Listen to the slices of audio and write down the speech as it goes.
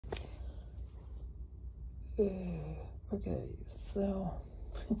Okay, so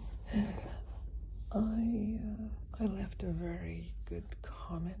I left a very good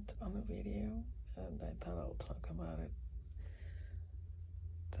comment on the video, and I thought I'll talk about it.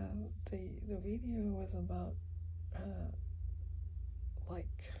 The video was about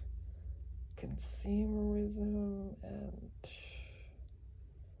like consumerism and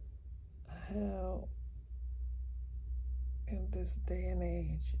how in this day and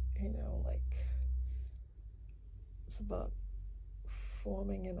age, like it's about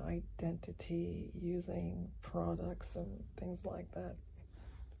forming an identity using products and things like that.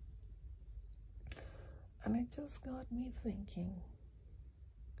 And it just got me thinking,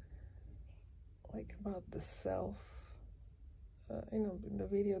 like, about the self. In the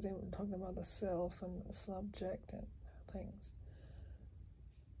video they were talking about the self and the subject and things.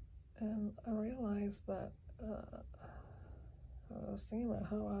 And I realized that I was thinking about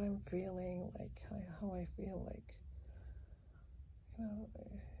how I'm feeling, like how I feel like,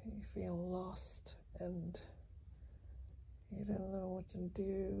 you feel lost and you don't know what to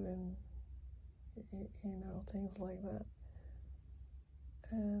do and, things like that.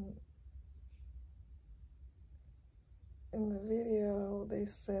 And in the video, they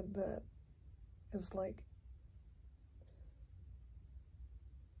said that it's like,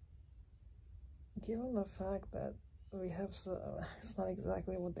 given the fact that we have, it's not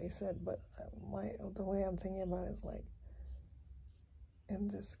exactly what they said, but the way I'm thinking about it is like, in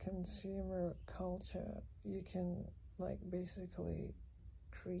this consumer culture, you can like basically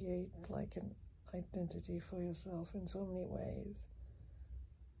create like an identity for yourself in so many ways,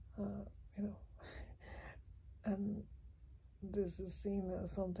 and this is seen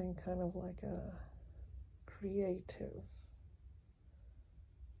as something kind of like a creative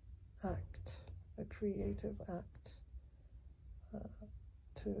act,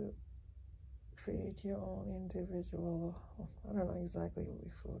 to create your own individual, I don't know exactly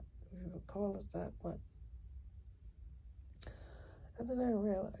if we would call it that, but, and then I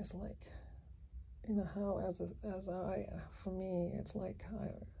realized, like, how for me, it's like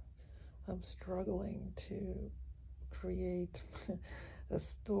I'm struggling to create a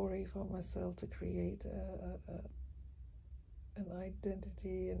story for myself, to create an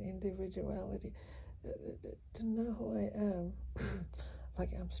identity, an individuality, to know who I am.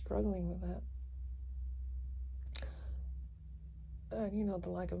 Like, I'm struggling with that. And the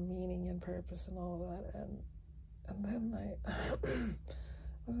lack of meaning and purpose and all of that. And then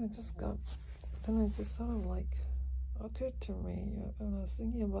then it just sort of like occurred to me, and I was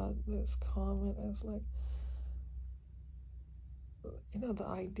thinking about this comment as like, the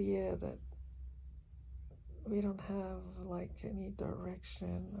idea that we don't have like any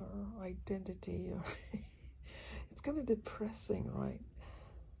direction or identity, or it's kind of depressing, right?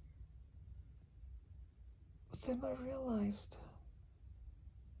 But then I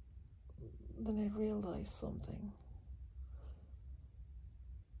realized something.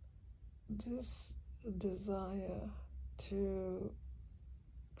 This desire to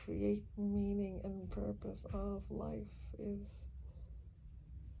create meaning and purpose of life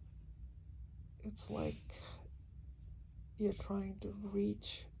it's like you're trying to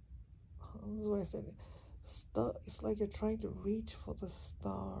reach, this is what I said, it's like you're trying to reach for the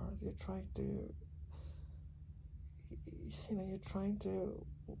stars. You're trying to,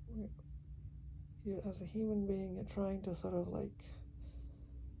 you as a human being, you're trying to sort of like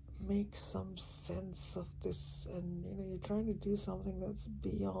make some sense of this, and you're trying to do something that's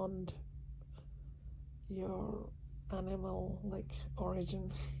beyond your animal like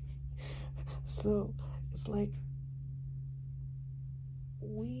origin. So it's like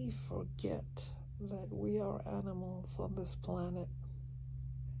we forget that we are animals on this planet,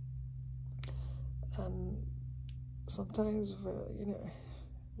 and sometimes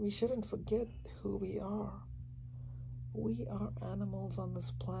we shouldn't forget who we are. We are animals on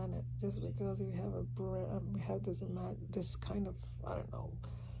this planet. Just because we have a brain, we have this kind of, I don't know,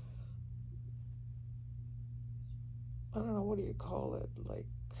 what do you call it, like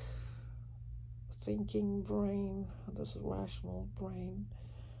thinking brain, this rational brain,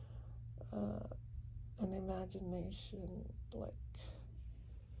 an imagination, like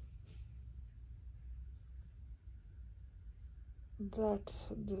that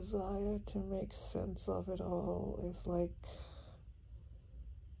desire to make sense of it all is like,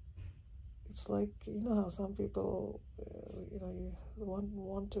 it's like, how some people, you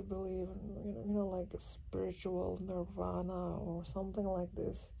want to believe in, like a spiritual nirvana or something like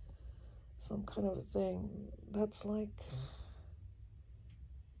this, some kind of thing. That's like,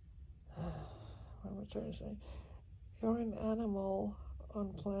 what am I trying to say? You're an animal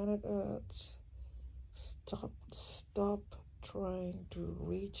on planet Earth, Stop trying to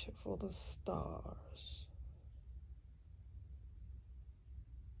reach for the stars.